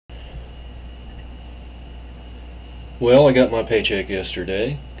Well, I got my paycheck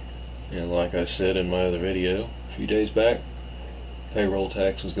yesterday, and like I said in my other video a few days back, payroll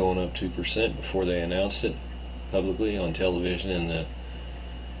tax was going up 2% before they announced it publicly on television and the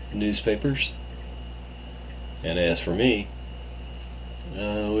newspapers. And as for me,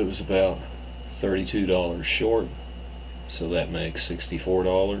 it was about $32 short, so that makes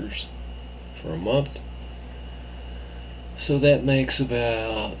 $64 for a month. So that makes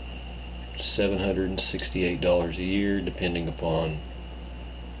about $768 a year, depending upon,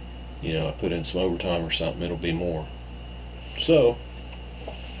 I put in some overtime or something, it'll be more. So,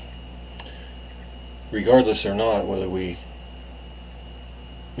 regardless or not, whether we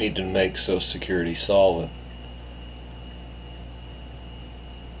need to make Social Security solvent,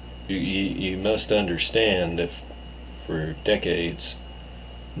 you must understand that for decades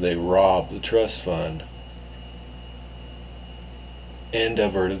they robbed the trust fund and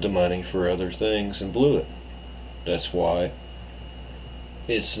diverted the money for other things and blew it. That's why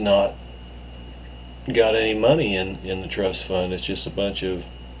it's not got any money in the trust fund. It's just a bunch of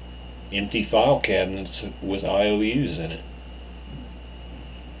empty file cabinets with IOUs in it.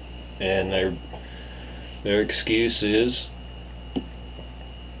 And their excuse is,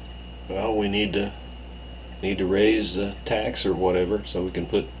 well, we need to raise the tax or whatever so we can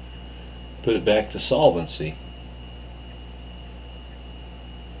put it back to solvency.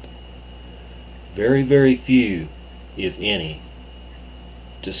 Very, very few, if any,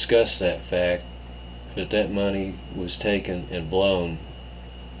 discuss that fact that money was taken and blown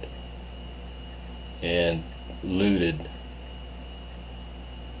and looted,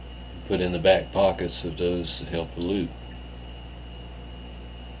 put in the back pockets of those that helped loot.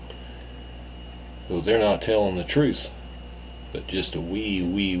 So they're not telling the truth, but just a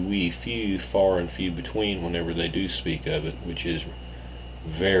wee few, far and few between whenever they do speak of it, which is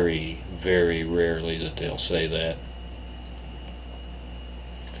very, very rarely that they'll say that.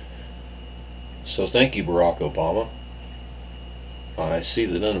 So thank you, Barack Obama. I see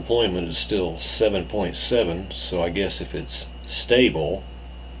that unemployment is still 7.7, so I guess if it's stable,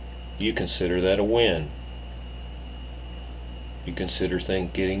 you consider that a win. You consider things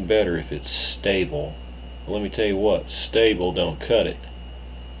getting better if it's stable. Well, let me tell you what, stable don't cut it.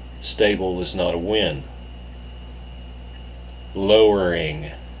 Stable is not a win.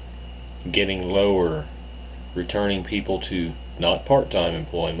 Lowering, getting lower, returning people to not part-time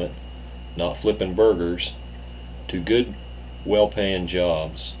employment, not flipping burgers, to good, well-paying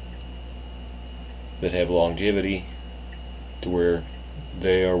jobs that have longevity to where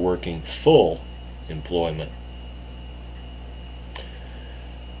they are working full employment.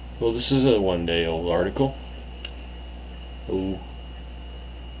 Well, this is a one-day-old article. Oh,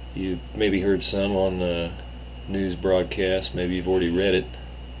 you maybe heard some on the news broadcast, maybe you've already read it,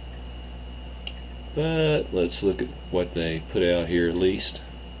 but let's look at what they put out here at least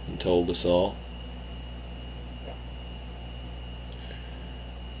and told us all.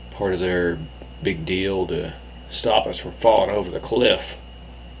 Part of their big deal to stop us from falling over the cliff,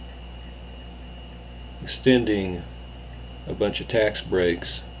 extending a bunch of tax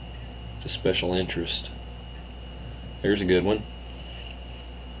breaks to special interest. There's a good one.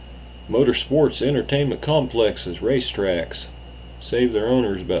 Motorsports entertainment complexes, racetracks, save their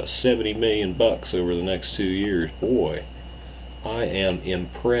owners about $70 million over the next 2 years. Boy, I am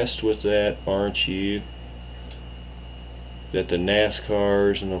impressed with that, aren't you? That the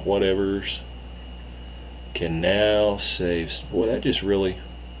NASCARs and the whatevers can now save. Boy,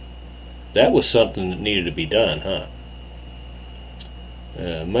 that was something that needed to be done, huh?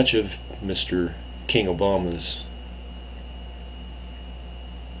 Much of Mr. King Obama's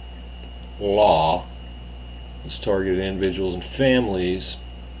law was targeted at individuals and families,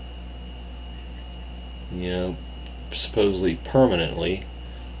 supposedly permanently,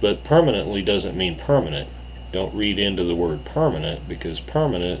 but permanently doesn't mean permanent. Don't read into the word permanent, because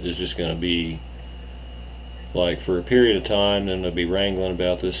permanent is just going to be like for a period of time, then they'll be wrangling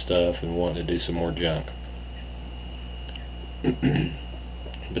about this stuff and wanting to do some more junk.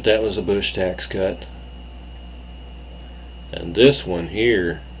 But that was a Bush tax cut. And this one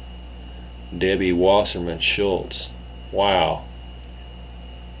here, Debbie Wasserman Schultz. Wow.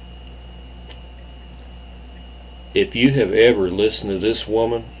 If you have ever listened to this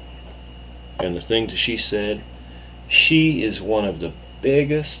woman and the things that she said, she is one of the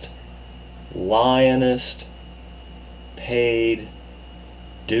biggest, lionest, paid,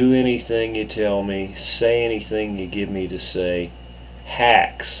 do anything you tell me, say anything you give me to say,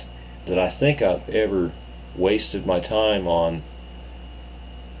 hacks that I think I've ever wasted my time on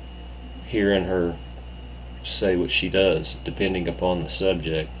hearing her say what she does, depending upon the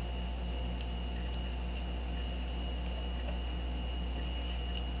subject.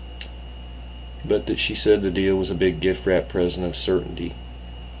 but that she said the deal was a big gift wrap present of certainty.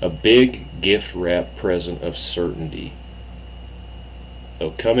 A big gift wrap present of certainty.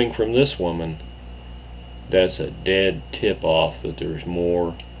 So coming from this woman, that's a dead tip off that there's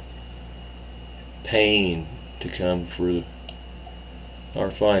more pain to come for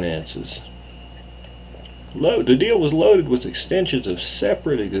our finances. The deal was loaded with extensions of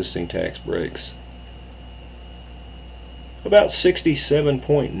separate existing tax breaks. About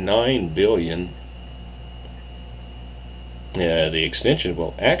 $67.9 billion. Yeah, the extension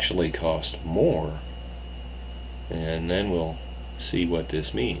will actually cost more, and then we'll see what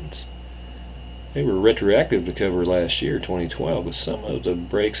this means. They were retroactive to cover last year, 2012, but some of the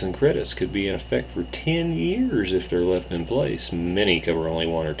breaks and credits could be in effect for 10 years if they're left in place. Many cover only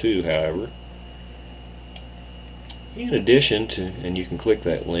 1 or 2, however. In addition to, and you can click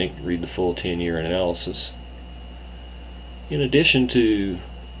that link, read the full 10-year analysis. In addition to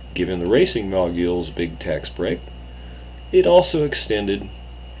giving the racing moguls a big tax break, it also extended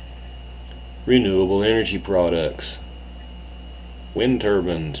renewable energy products, wind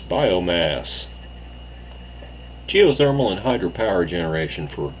turbines, biomass, geothermal and hydropower generation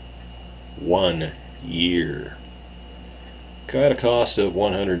for 1 year. At a cost of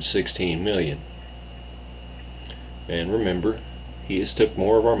 $116 million. And remember, he has took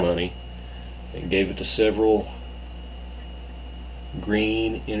more of our money and gave it to several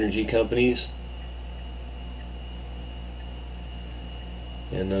green energy companies.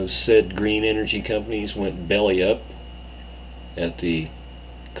 And those said green energy companies went belly up at the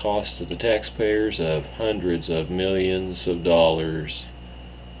cost of the taxpayers of hundreds of millions of dollars,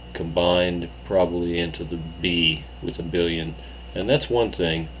 combined probably into the B with a billion. And that's one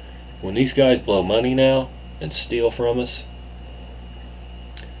thing. When these guys blow money now and steal from us,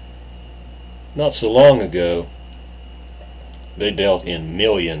 not so long ago they dealt in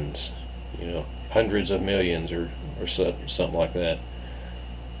millions, hundreds of millions or something like that.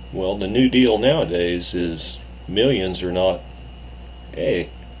 Well, the new deal nowadays is millions are not, hey,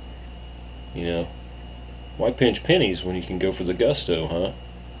 why pinch pennies when you can go for the gusto, huh?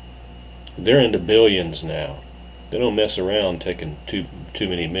 They're into billions now. They don't mess around taking too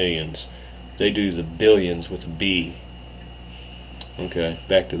many millions. They do the billions with a B. Okay,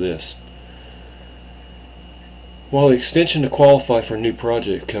 back to this. While the extension to qualify for a new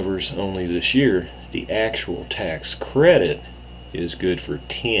project covers only this year, the actual tax credit is good for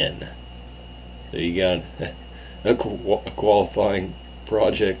 10. So you got a qualifying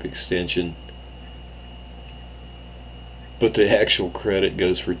project extension, but the actual credit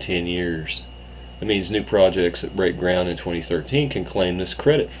goes for 10 years. That means new projects that break ground in 2013 can claim this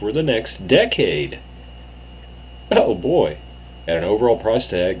credit for the next decade. Oh boy, at an overall price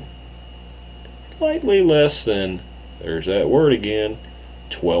tag slightly less than, there's that word again,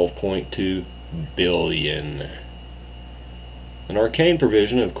 $12.2 billion. An arcane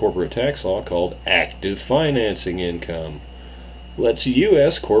provision of corporate tax law called active financing income lets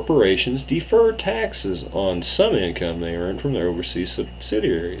U.S. corporations defer taxes on some income they earn from their overseas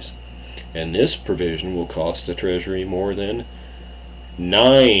subsidiaries. And this provision will cost the Treasury more than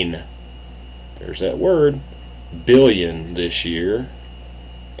there's that word, billion this year,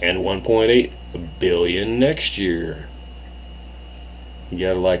 and $1.8 billion next year. You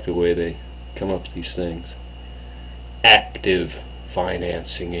gotta like the way they come up with these things. Active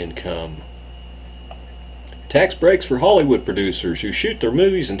financing income. Tax breaks for Hollywood producers who shoot their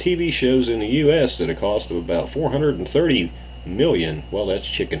movies and TV shows in the U.S. at a cost of about $430 million. Well, that's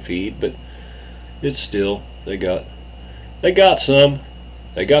chicken feed, but it's still, they got some.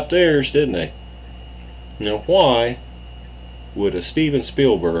 They got theirs, didn't they? Now, why would a Steven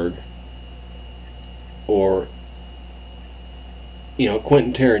Spielberg or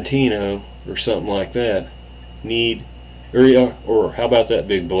Quentin Tarantino or something like that need, or how about that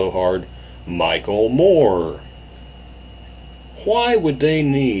big blowhard Michael Moore? Why would they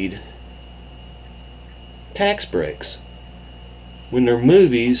need tax breaks when their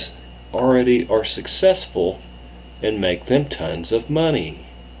movies already are successful and make them tons of money?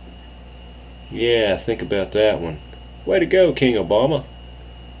 Yeah, think about that one. Way to go, King Obama.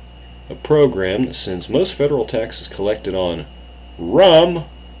 A program that sends most federal taxes collected on rum,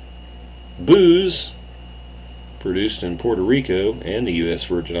 booze, produced in Puerto Rico and the U.S.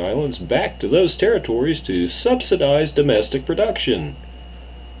 Virgin Islands, back to those territories to subsidize domestic production.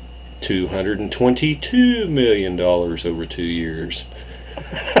 $222 million over 2 years.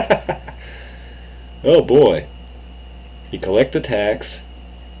 Oh boy. You collect the tax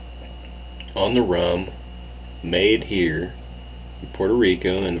on the rum made here in Puerto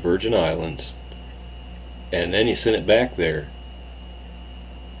Rico and the Virgin Islands, and then you send it back there.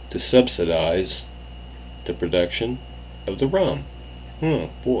 to subsidize the production of the rum.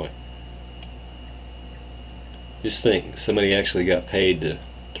 Boy. Just think, somebody actually got paid to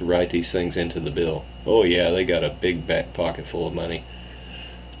write these things into the bill. Oh yeah, they got a big back pocket full of money.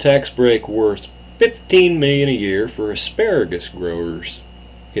 Tax break worth $15 million a year for asparagus growers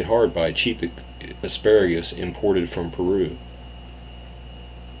hit hard by cheap asparagus imported from Peru.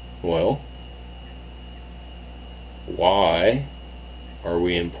 Well, why are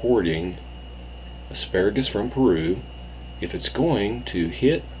we importing asparagus from Peru if it's going to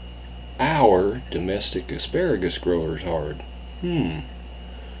hit our domestic asparagus growers hard?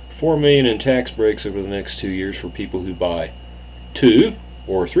 $4 million in tax breaks over the next 2 years for people who buy 2-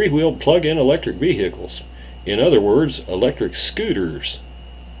 or 3-wheeled plug-in electric vehicles. In other words, electric scooters,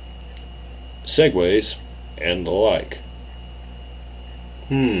 Segways, and the like.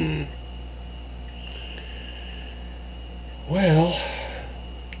 Well,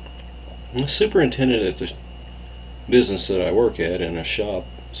 the superintendent at the business that I work at, in a shop,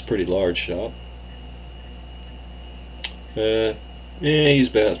 it's a pretty large shop, he's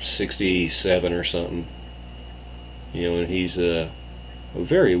about 67 or something, and he's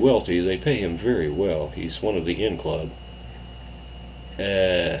very wealthy. They pay him very well. He's one of the in club. He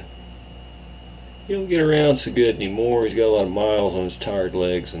don't get around so good anymore. He's got a lot of miles on his tired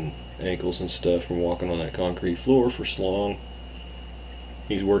legs and ankles and stuff from walking on that concrete floor for so long.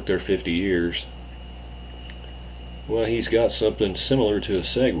 He's worked there 50 years. Well, he's got something similar to a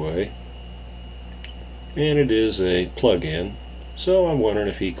Segway, and it is a plug-in, so I'm wondering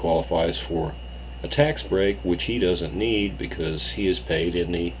if he qualifies for a tax break, which he doesn't need because he is paid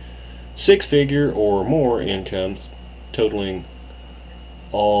in the 6-figure or more income, totaling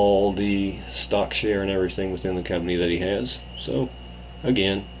all the stock share and everything within the company that he has. So,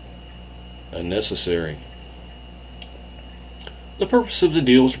 again, unnecessary. The purpose of the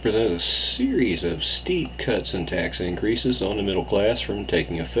deal is to prevent a series of steep cuts and tax increases on the middle class from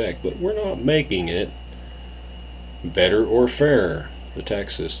taking effect, but we're not making it better or fairer, the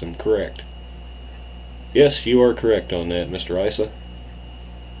tax system, correct? Yes, you are correct on that, Mr. Isa.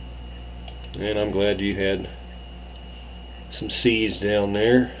 And I'm glad you had some seeds down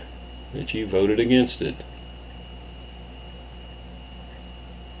there that you voted against it.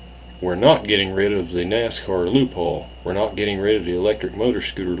 We're not getting rid of the NASCAR loophole. We're not getting rid of the electric motor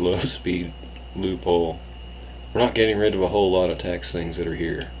scooter low speed loophole. We're not getting rid of a whole lot of tax things that are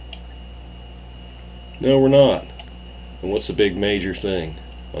here. No, we're not. And what's the big major thing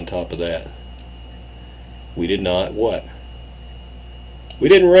on top of that? We did not what? We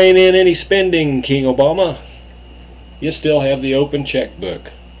didn't rein in any spending, King Obama. You still have the open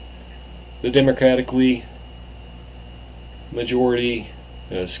checkbook. The Democratic majority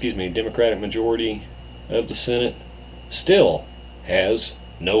of the Senate still has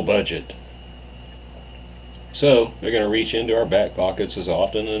no budget. So they're going to reach into our back pockets as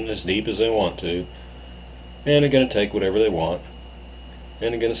often and as deep as they want to, and they're going to take whatever they want,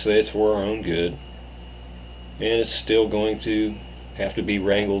 and they're going to say it's for our own good, and it's still going to have to be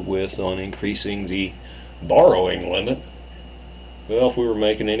wrangled with on increasing the borrowing limit. Well, if we were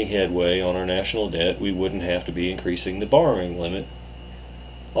making any headway on our national debt, we wouldn't have to be increasing the borrowing limit.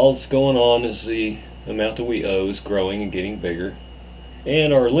 All that's going on is the amount that we owe is growing and getting bigger,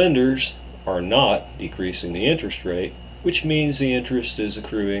 and our lenders are not decreasing the interest rate, which means the interest is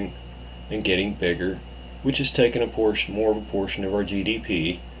accruing and getting bigger, which is taking more of a portion of our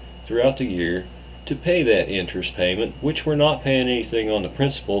GDP throughout the year to pay that interest payment, which we're not paying anything on the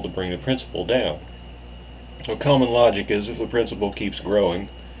principal to bring the principal down. So common logic is if the principal keeps growing,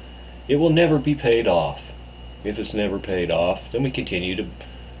 it will never be paid off. If it's never paid off, then we continue to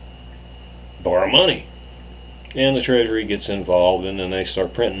borrow money. And the Treasury gets involved, and then they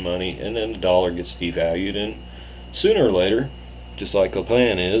start printing money, and then the dollar gets devalued, and sooner or later, just like the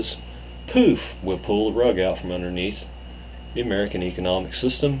plan is, poof, we'll pull the rug out from underneath the American economic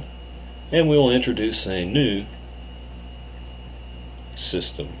system, and we'll introduce a new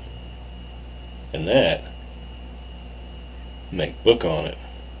system. And that, make book on it,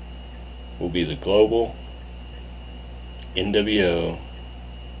 will be the global NWO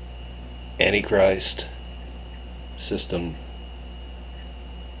Antichrist system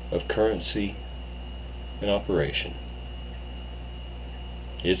of currency and operation.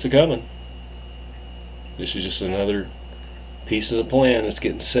 It's a-coming. This is just another piece of the plan that's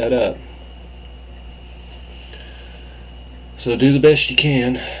getting set up. So do the best you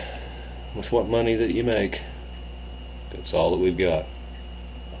can with what money that you make. That's all that we've got.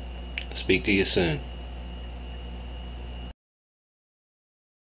 Speak to you soon.